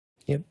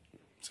Yep.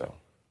 So.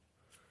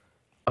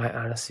 I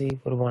honestly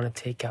would want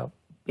to take out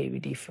Baby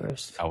D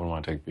first. I would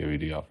want to take Baby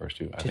D out first,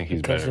 too. I think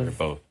he's better at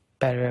both.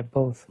 Better at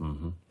both.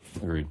 Mm-hmm.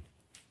 Agreed.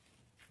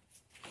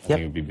 I think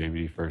it would be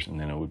Baby D first, and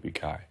then it would be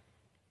Kai.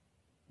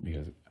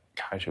 Because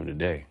Kai showed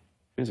today,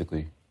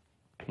 physically,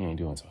 he ain't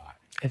doing so hot.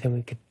 I think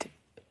we could...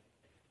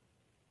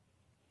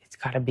 It's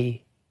got to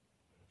be...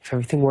 If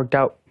everything worked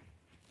out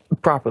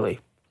properly.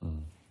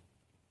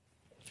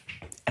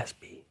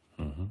 SB.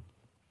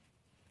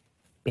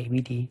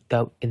 Baby D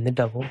in the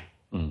double.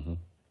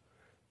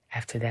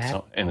 After that...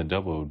 So, and the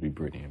double would be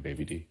Britini and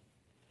Baby D.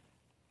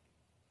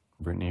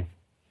 Britini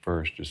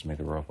first, just to make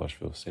the Royal Flush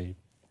feel safe.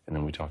 And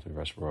then we talk to the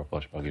rest of Royal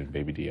Flush about getting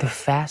Baby D out.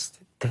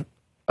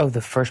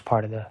 The first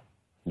part of the...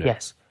 Yeah.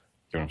 Yes.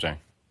 You know what I'm saying?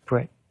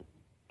 Brit.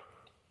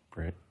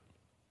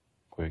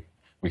 Quick.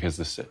 Because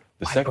the second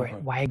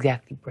part... Why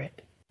exactly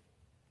Brit?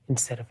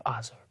 Instead of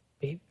Oz or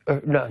Baby...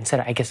 Or, no, instead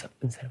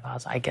of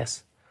Oz, I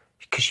guess.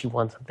 Because she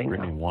won something.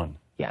 Britini won.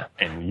 Yeah.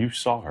 And you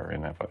saw her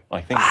in that fight.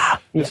 Like,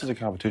 this is a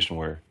competition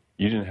where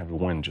you didn't have to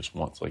win just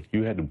once. Like,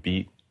 you had to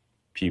beat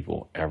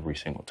people every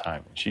single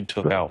time. And she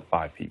took out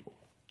 5 people.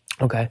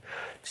 Okay.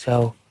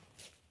 So...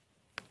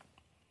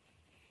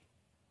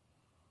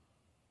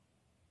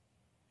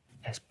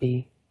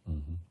 SB.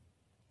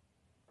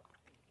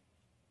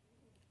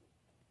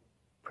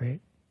 Brit.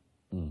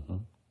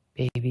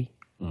 Baby.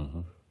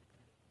 And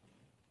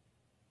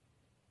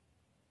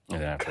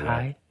then after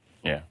Kai.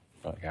 that... Yeah,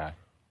 probably Kai.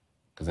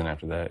 Because then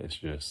after that, it's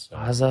just...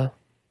 Aza.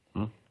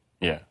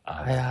 Yeah.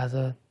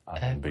 Aza.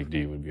 And Big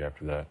D would be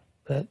after that.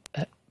 But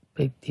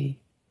Big D.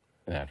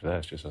 And after that,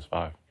 it's just us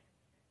 5.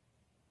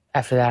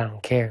 After that, I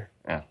don't care.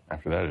 Yeah,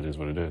 after that, it is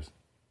what it is.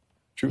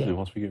 Truthfully,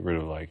 once we get rid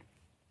of, like,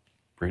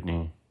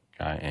 Britini,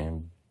 Kai,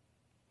 and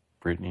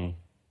Britini,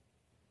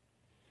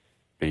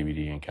 Baby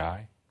D, and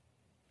Kai,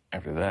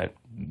 after that,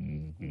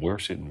 we're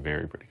sitting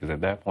very pretty. Because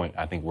at that point,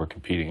 I think we're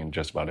competing in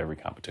just about every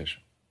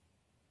competition.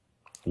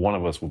 One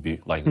of us will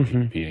be likely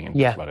competing in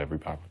just about every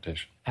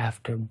competition.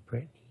 After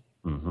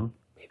Britini,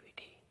 Baby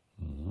D,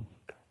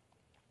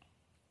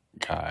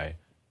 Kai,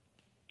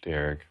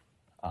 Derek,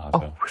 Ozzy.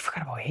 Oh, we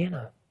forgot about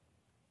Hannah.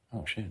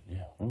 Oh, shit,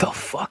 yeah. The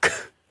fuck?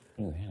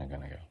 Where's Hannah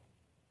gonna go?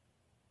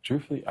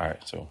 Truthfully, all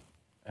right, so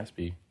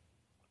SB.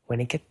 When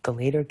the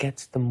later it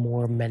gets, the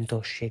more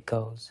mental shit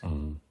goes.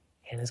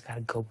 Hannah's got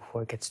to go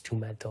before it gets too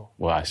mental.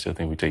 Well, I still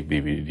think we take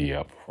BBD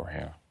out before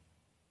Hannah.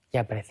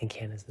 Yeah, but I think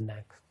Hannah's the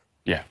next.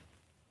 Yeah.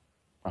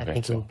 Okay, I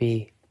think it would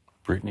be...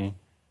 Britini,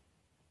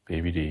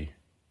 Baby D.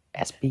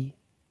 SB,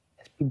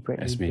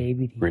 Britini,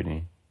 Baby D.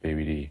 Britini,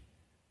 Baby D.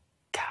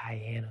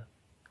 Kai, Hannah.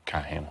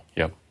 Kai, Hannah,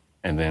 yep.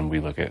 And then we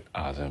look at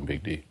Ozzy and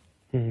Big D.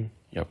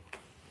 Yep.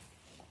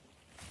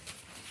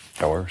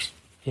 That works.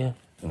 Yeah.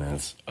 And then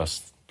it's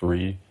us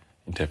 3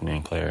 and Tiffany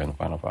and Claire in the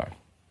final 5.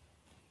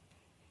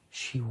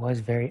 She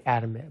was very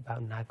adamant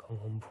about not going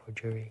home before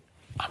jury.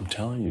 I'm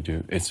telling you,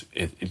 dude. Is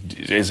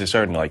it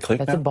starting to like click?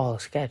 That's now? a ball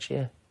of sketch,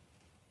 yeah.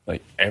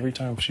 Like every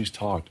time she's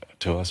talked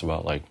to us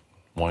about like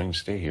wanting to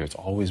stay here, it's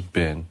always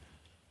been,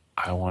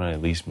 I want to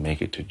at least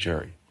make it to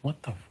jury.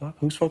 What the fuck?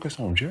 Who's focused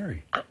on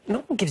jury? No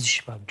one gives a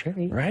shit about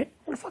jury. Right?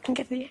 I want to fucking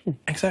get to the end.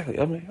 Exactly.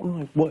 I'm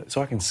like, what?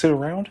 So I can sit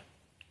around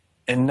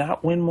and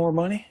not win more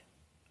money?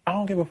 I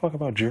don't give a fuck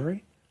about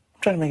jury.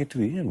 I'm trying to make it to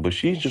the end, but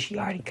she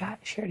already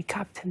copped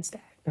 10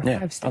 stacks. Yeah.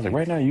 5 stacks. I was like,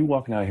 right now you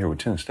walking out here with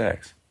 10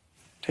 stacks.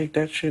 Take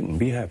that shit and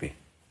be happy.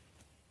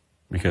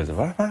 Because if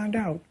I find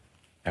out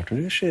after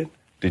this shit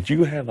that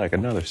you had like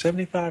another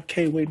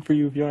 $75K waiting for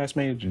you if your ass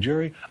made it to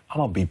jury, I'm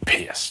gonna be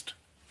pissed.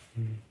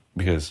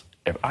 Because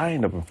if I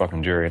end up in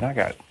fucking jury and I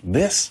got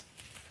this,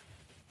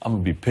 I'm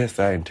gonna be pissed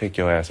that I didn't take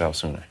your ass out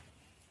sooner.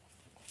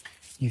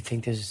 You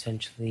think there's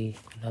essentially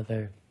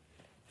another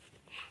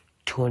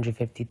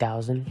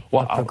 250,000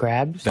 for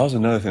grabs? That was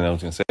another thing I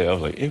was gonna say. I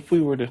was like, if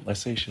we were to, let's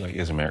say she like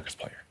is America's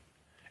player,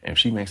 and if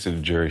she makes it to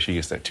jury, she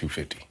gets that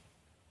 250.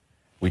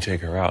 We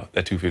take her out,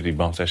 that 250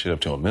 bumps that shit up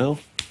to $1 million.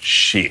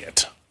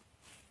 Shit.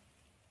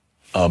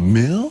 $1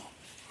 million?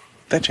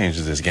 That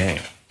changes this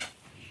game.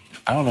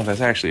 I don't know if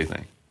that's actually a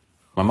thing.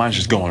 My mind's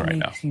just going right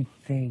now. What makes you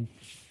think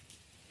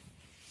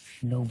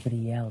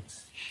nobody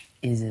else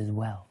is as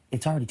well?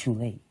 It's already too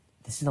late.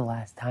 This is the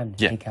last time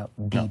to take out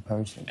the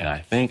person. And I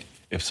think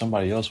if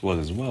somebody else was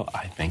as well,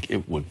 I think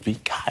it would be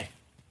Kai.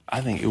 I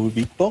think it would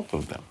be both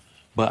of them.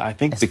 But I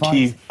think the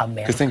key,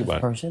 because think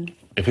about it.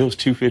 If it was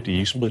 250,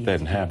 you split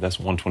that in half, that's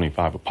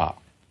 125 a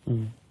pop.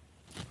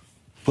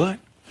 But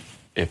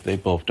if they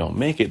both don't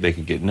make it, they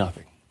could get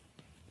nothing.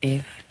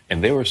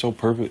 And they were so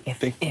perfect.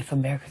 If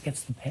America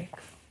gets the pick,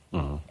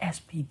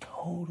 SB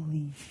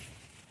totally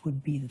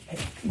would be the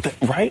pick.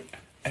 Right?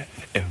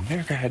 If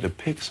America had to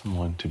pick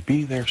someone to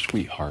be their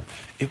sweetheart,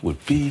 it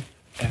would be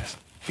S.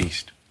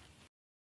 Beast.